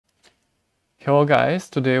Hello guys,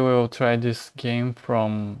 today we will try this game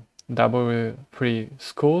from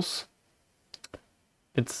W3Schools.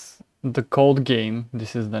 It's the code game.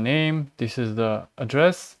 This is the name, this is the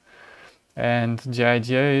address, and the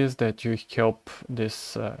idea is that you help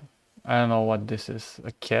this, I don't know what this is,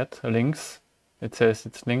 a cat, a lynx, it says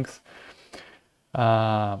it's lynx,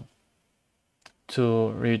 to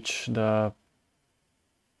reach the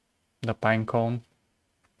pine cone.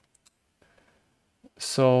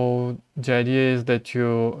 So the idea is that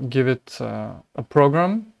you give it a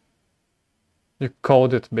program, you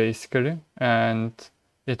code it basically, and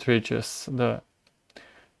it reaches the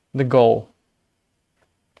goal.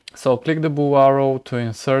 So click the blue arrow to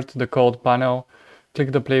insert the code panel,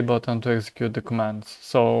 click the play button to execute the commands.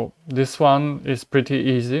 So this one is pretty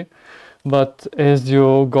easy, but as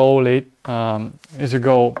you go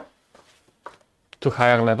to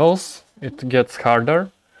higher levels, it gets harder.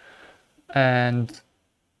 And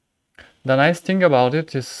the nice thing about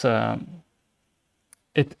it is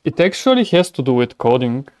it actually has to do with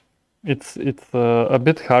coding. It's a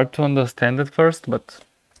bit hard to understand at first, but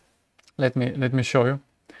let me show you.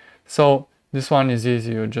 So this one is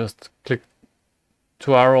easy. You just click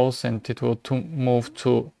two arrows and it will move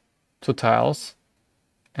two tiles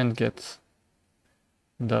and get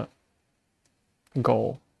the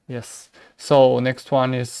goal. Yes. So next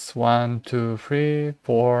one is 1, 2, 3,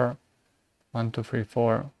 4. 1, 2, 3,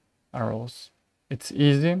 4 arrows. It's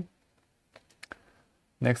easy.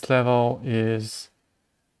 Next level is,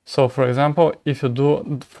 so for example, if you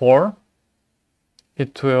do 4,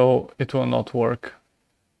 it will not work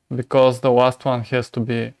because the last one has to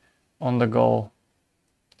be on the goal.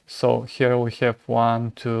 So here we have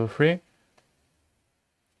 1, 2, 3,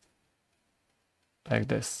 like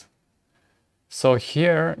this. So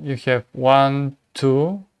here you have 1,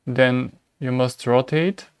 2, then you must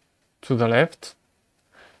rotate to the left,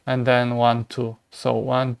 and then 1, 2. So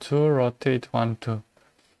 1, 2, rotate, 1, 2.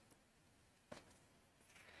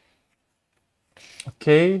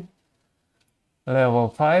 Okay, level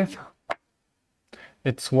 5.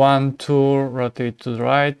 It's 1, 2, rotate to the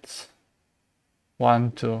right,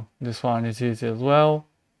 1, 2. This one is easy as well.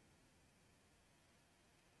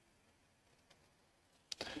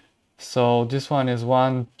 So this one is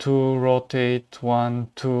 1, 2, rotate, 1,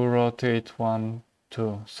 2, rotate, 1,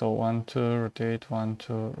 2. So 1, 2, rotate, 1,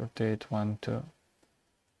 2, rotate, 1, 2.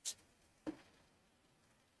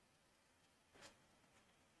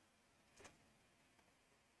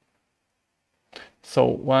 So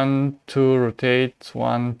 1, 2, rotate,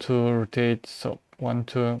 1, 2, rotate. So 1,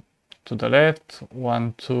 2 to the left,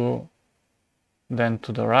 1, 2, then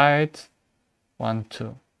to the right, 1,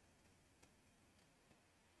 2.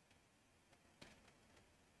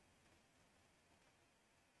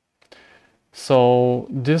 So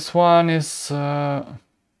this one is, you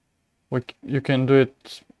can do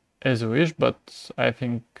it as you wish, but I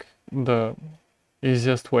think the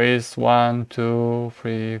easiest way is 1, 2,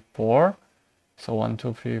 3, 4. So 1,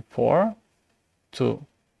 2, 3, 4 to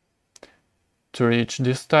reach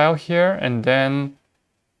this tile here, and then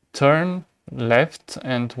turn left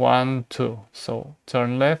and 1, 2. So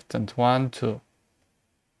turn left and 1, 2.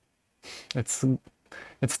 It's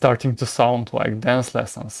starting to sound like dance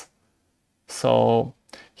lessons. So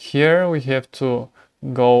here we have to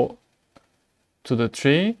go to the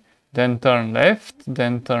tree, then turn left,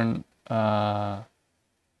 then turn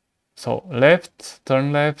so left,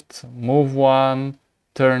 turn left, move 1,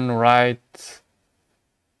 turn right.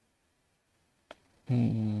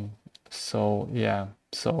 So yeah,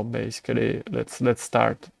 so basically let's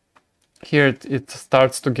start. Here it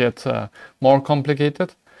starts to get more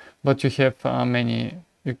complicated, but you have many,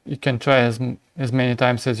 you can try as many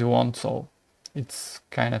times as you want, so it's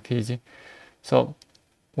kind of easy. So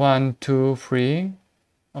 1, 2, 3.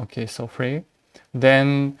 Okay, so 3.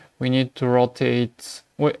 Then we need to rotate.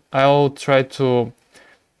 I'll try to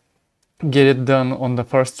get it done on the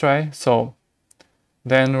first try. So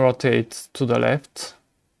then rotate to the left,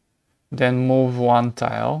 then move 1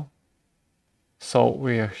 tile. So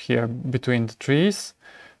we're here between the trees,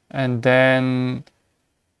 and then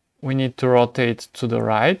we need to rotate to the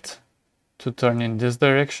right to turn in this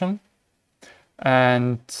direction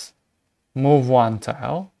and move 1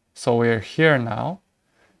 tile. So we're here now,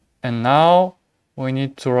 and now we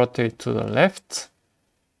need to rotate to the left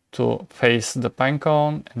to face the pine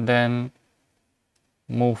cone and then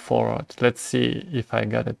move forward. Let's see if I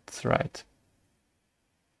got it right.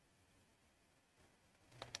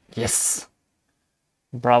 Yes,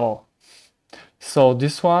 bravo. So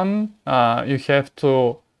this one, you have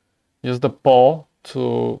to use the paw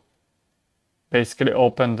to basically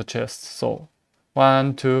open the chest. So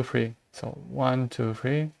 1, 2, 3. So 1, 2,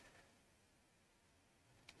 3.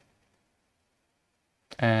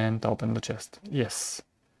 and open the chest. Yes.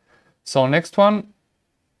 So next one.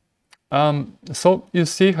 So you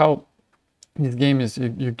see how this game is,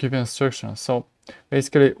 you give instructions. So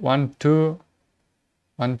basically 1, 2,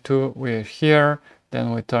 1, 2, we're here,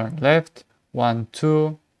 then we turn left, 1,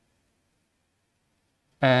 2,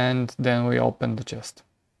 and then we open the chest.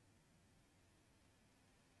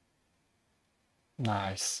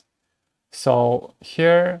 Nice. So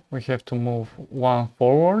here we have to move 1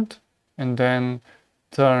 forward and then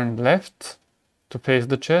turn left to face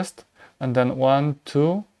the chest, and then 1,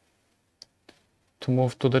 2 to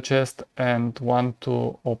move to the chest, and 1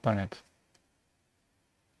 to open it.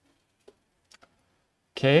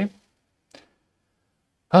 Okay.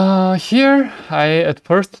 Here I at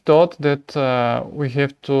first thought that we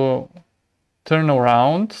have to turn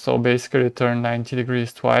around, so basically turn 90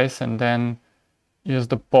 degrees twice and then use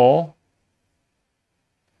the paw,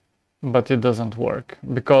 but it doesn't work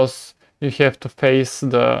because you have to face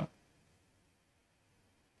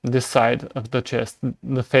this side of the chest,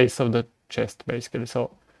 the face of the chest basically.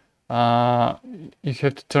 So you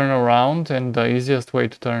have to turn around, and the easiest way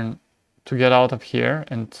to get out of here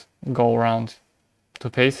and go around to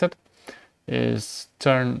face it is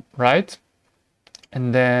turn right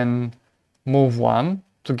and then move 1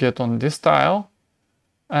 to get on this tile,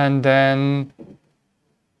 and then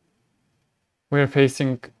we're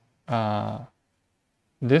facing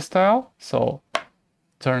this tile, so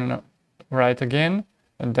turn right again,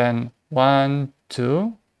 and then 1,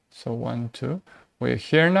 2, so 1, 2, we're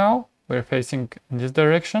here now, we're facing in this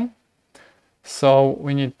direction, so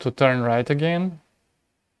we need to turn right again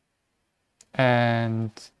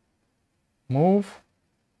and move,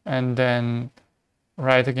 and then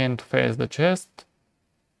right again to face the chest,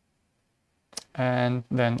 and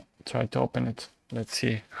then try to open it. Let's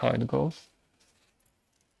see how it goes.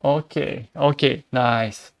 Okay,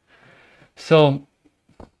 nice. So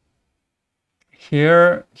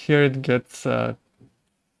here it gets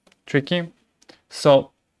tricky. So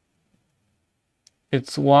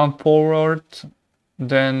it's 1 forward,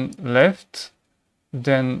 then left,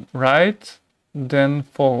 then right, then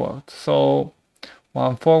forward. So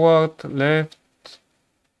 1 forward, left,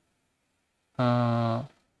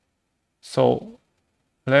 so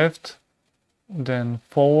left, then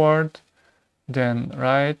forward, then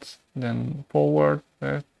right, then forward,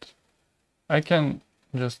 left. I can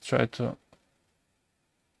just try to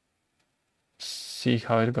see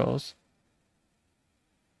how it goes.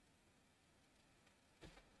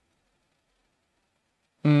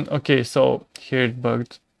 Okay, so here it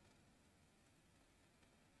bugged.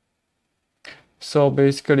 So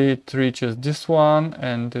basically it reaches this one,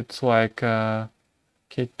 and it's like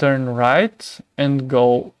okay, turn right and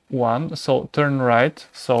go 1. So turn right,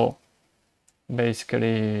 so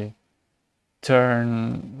basically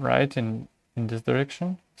turn right in this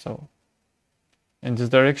direction, so in this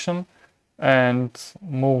direction, and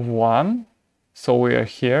move 1, so we are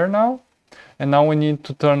here now, and now we need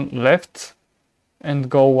to turn left and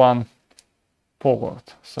go 1 forward.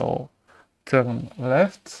 So turn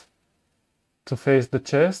left to face the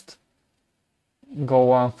chest, go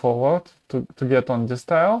 1 forward to get on this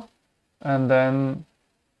tile, and then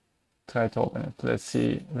try to open it. Let's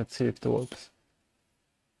see if it works.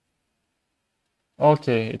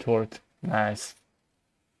 Okay, it worked. Nice.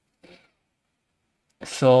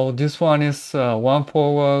 So this one is 1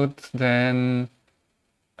 forward, then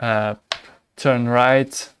turn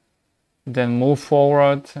right, then move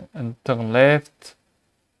forward and turn left.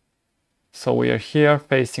 So we are here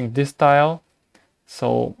facing this tile.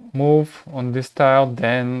 So move on this tile,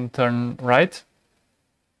 then turn right.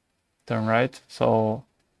 Turn right. So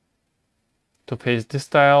to face this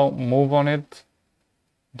tile, move on it,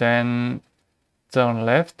 then turn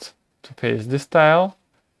left to face this tile,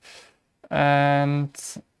 and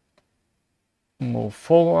move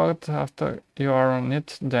forward after you are on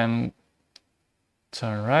it, then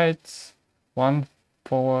turn right, 1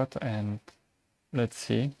 forward, and let's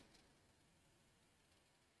see.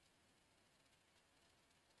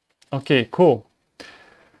 Okay, cool.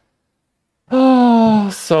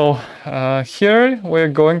 So here we're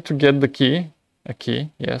going to get the key, a key,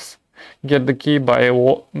 yes. Get the key by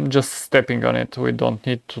just stepping on it. We don't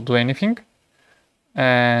need to do anything.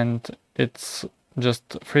 And it's just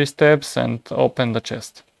 3 steps and open the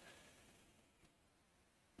chest.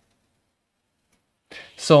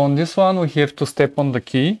 So on this one we have to step on the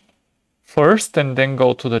key first and then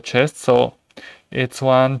go to the chest. So it's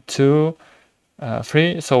 1, 2,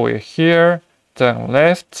 3. So we're here, turn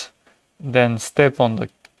left, then step on the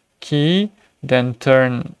key, then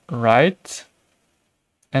turn right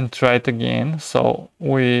and try it again. So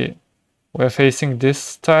we we're facing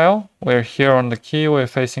this tile. We're here on the key, we're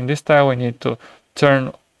facing this tile. We need to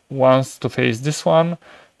turn once to face this one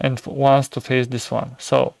and once to face this one.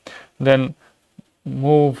 So then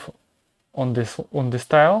move on this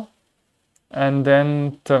tile and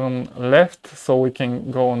then turn left so we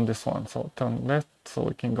can go on this one. So turn left so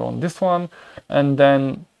we can go on this one and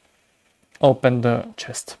then open the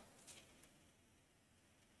chest.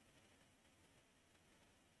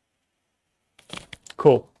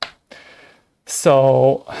 Cool.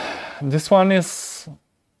 So this one is,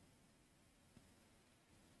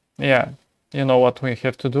 yeah, you know what we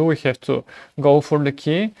have to do. We have to go for the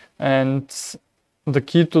key, and the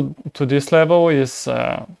key to this level is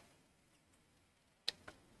to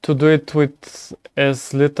do it with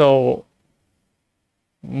as little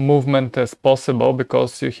movement as possible,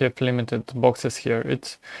 because you have limited boxes here.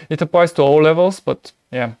 It applies to all levels, but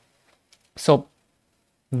yeah. So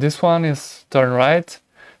this one is turn right,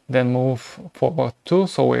 then move forward 2.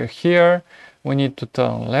 So we're here. We need to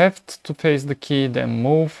turn left to face the key, then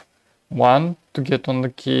move 1 to get on the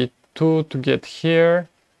key, 2 to get here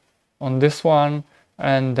on this one,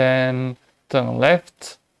 and then turn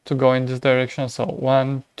left to go in this direction. So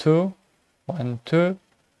 1, 2, 1, 2,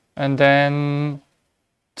 and then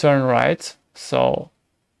turn right. So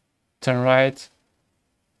turn right.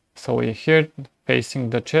 So we're here facing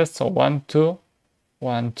the chest. So 1, 2,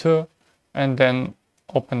 1, 2, and then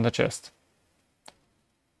open the chest.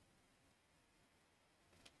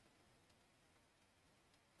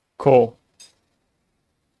 Cool.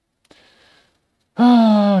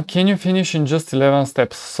 Can you finish in just 11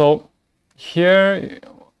 steps? So here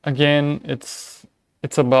again, it's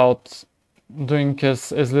about doing as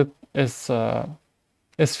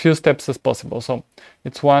few steps as possible. So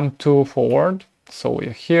it's 1, 2 forward. So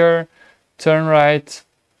we're here, turn right,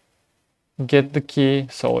 get the key.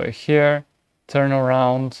 So we're here, turn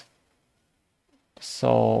around.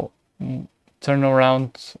 So turn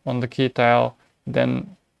around on the key tile,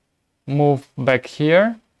 then move back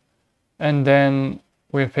here, and then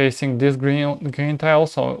we're facing this green tile,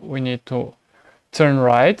 so we need to turn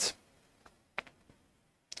right.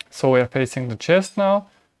 So we're facing the chest now,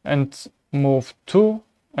 and move 2,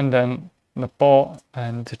 and then the paw,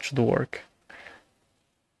 and it should work.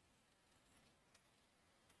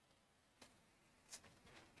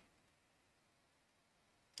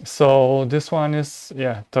 So this one is,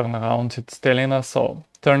 yeah, turn around, it's telling us. So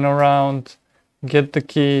turn around, get the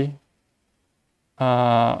key,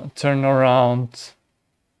 turn around,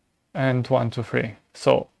 and 1, 2, 3.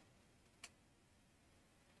 So,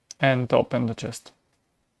 and open the chest.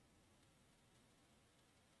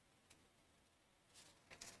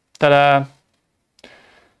 Ta-da!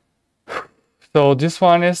 So this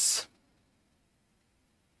one is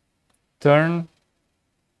turn,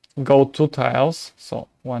 go 2 tiles, so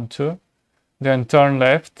 1, 2, then turn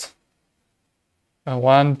left,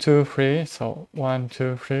 1, 2, 3, so 1,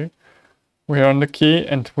 2, 3. We're on the key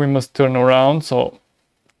and we must turn around, so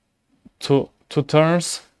two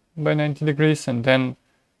turns by 90 degrees, and then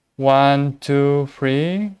 1, 2,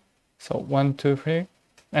 3, so 1, 2, 3,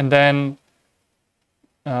 and then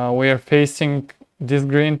we are facing this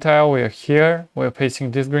green tile. We are here, we're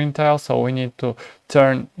facing this green tile, so we need to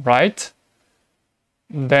turn right,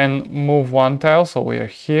 then move 1 tile, so we are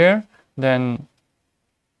here, then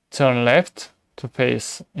turn left to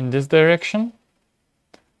face in this direction,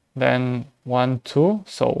 then 1, 2,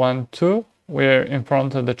 so 1, 2, we're in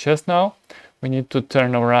front of the chest now. We need to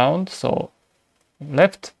turn around, so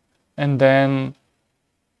left, and then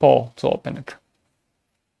pull to open it.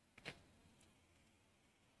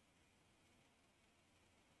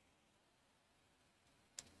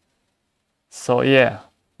 So yeah,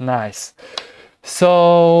 nice.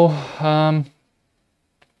 So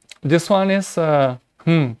this one is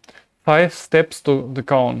 5 steps to the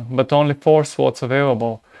cone, but only 4 slots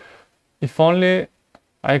available. If only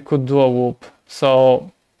I could do a whoop.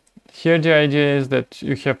 So here the idea is that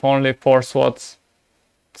you have only 4 slots.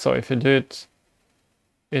 So if you do it,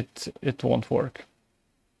 it won't work.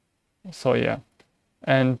 So yeah,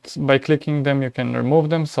 and by clicking them you can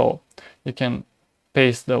remove them. So you can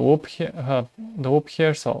paste the whoop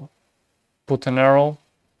here. So put an arrow,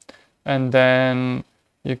 and then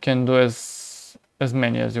you can do as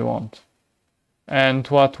many as you want. And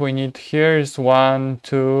what we need here is 1,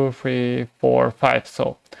 2, 3, 4, 5.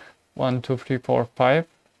 So 1, 2, 3, 4, 5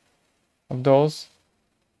 of those.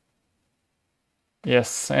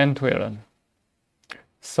 Yes, and we're done.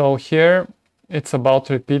 So here it's about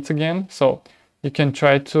repeats again. So you can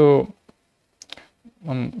try to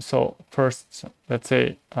so first, let's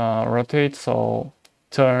say rotate, so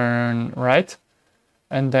turn right,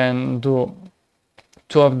 and then do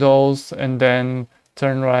two of those and then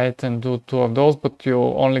turn right and do two of those, but you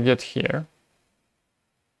only get here.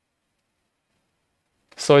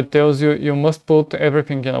 So it tells you you must put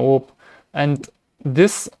everything in a loop. And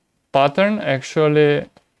this pattern actually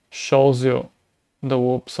shows you the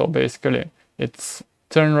loop. So basically it's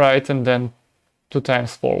turn right and then 2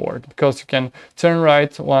 times forward, because you can turn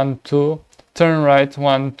right 1 2, turn right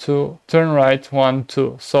 1 2, turn right 1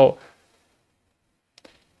 2. So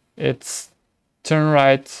it's turn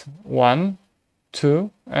right 1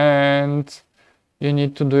 2, and you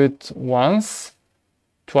need to do it once,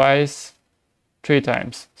 twice, 3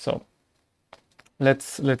 times. So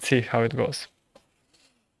let's see how it goes.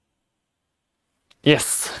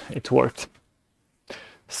 Yes, it worked.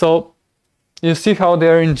 So you see how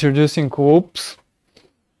they're introducing loops.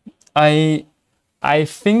 I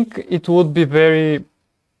think it would be very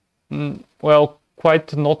well,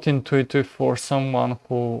 quite not intuitive for someone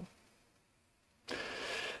who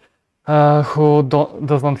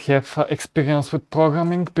doesn't have experience with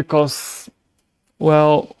programming, because,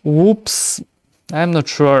 well, loops, I'm not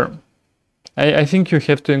sure. I think you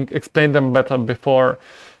have to explain them better before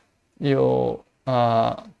you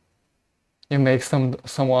you make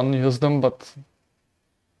someone use them. But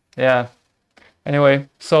yeah, anyway,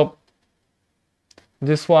 so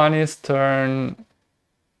this one is turn,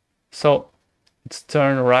 so it's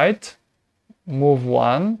turn right, move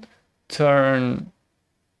 1, turn,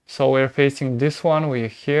 so we're facing this one, we're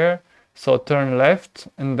here, so turn left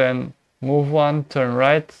and then move 1, turn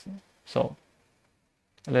right. So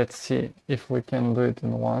let's see if we can do it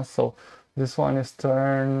in one. So this one is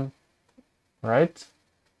turn right,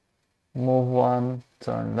 move 1,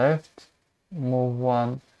 turn left, move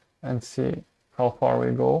 1, and see how far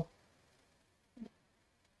we go.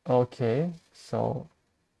 Okay, so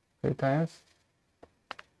 3 times.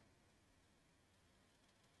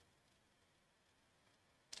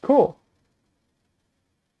 Cool.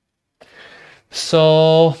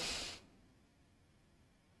 So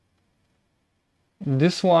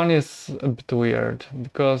this one is a bit weird,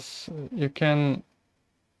 because you can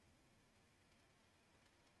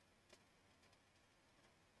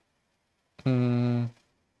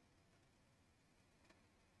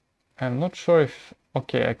I'm not sure if,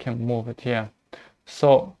 okay, I can move it, yeah.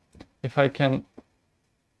 So if I can,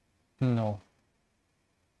 no.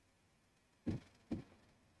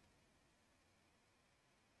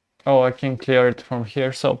 Oh, I can clear it from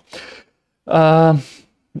here. So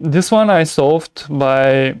this one I solved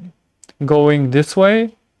by going this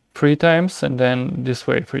way 3 times and then this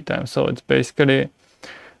way 3 times. So it's basically,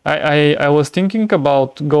 I was thinking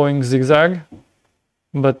about going zigzag,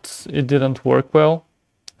 but it didn't work well.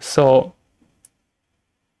 So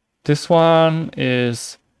this one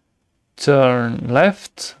is turn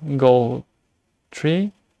left, go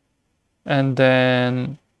 3, and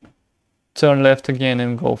then turn left again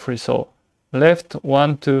and go 3. So left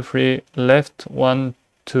 1 2 3, left 1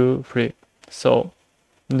 2 3. So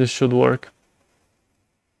this should work.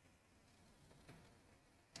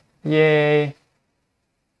 Yay!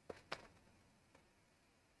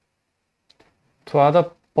 To add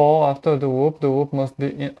a poll after the loop must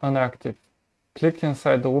be inactive. Click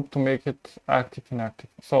inside the loop to make it active inactive.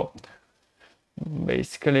 So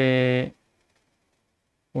basically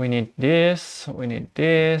we need this, we need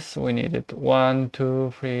this, we need it 1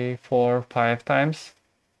 2 3 4 5 times,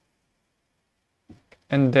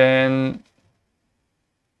 and then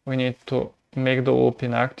we need to make the loop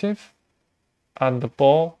inactive, add the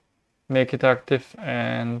poll, make it active,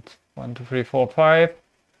 and 1 2 3 4 5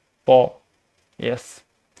 poll. Yes.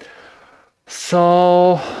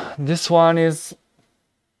 So this one is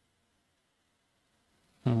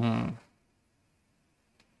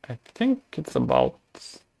I think it's about,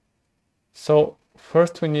 so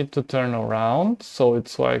first we need to turn around, so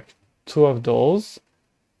it's like 2 of those,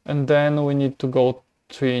 and then we need to go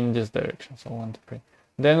 3 in this direction, so 1 2 3.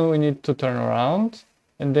 Then we need to turn around,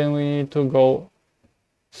 and then we need to go,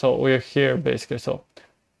 so we're here basically. So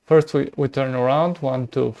first we turn around 1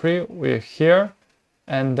 2 3, we're here,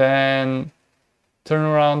 and then turn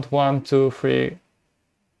around 1 2 3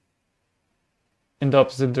 in the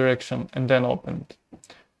opposite direction, and then open it.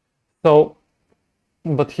 So,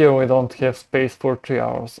 but here we don't have space for 3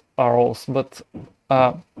 arrows, but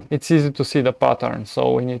it's easy to see the pattern,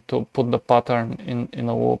 so we need to put the pattern in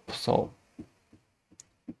a loop. So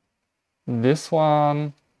this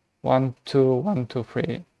one 1 2 1 2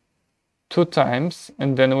 3 2 times,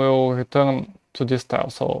 and then we will return to this tile.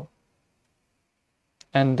 So,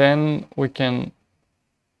 and then we can,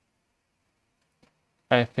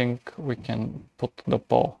 I think we can put the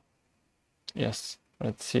poll. Yes,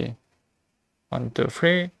 let's see. 1 2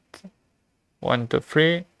 3. 1, 2,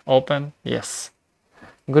 3, open. Yes.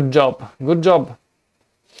 Good job. Good job.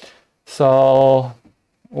 So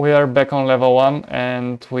we are back on level 1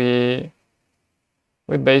 and we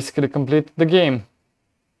basically completed the game.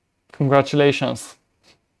 Congratulations.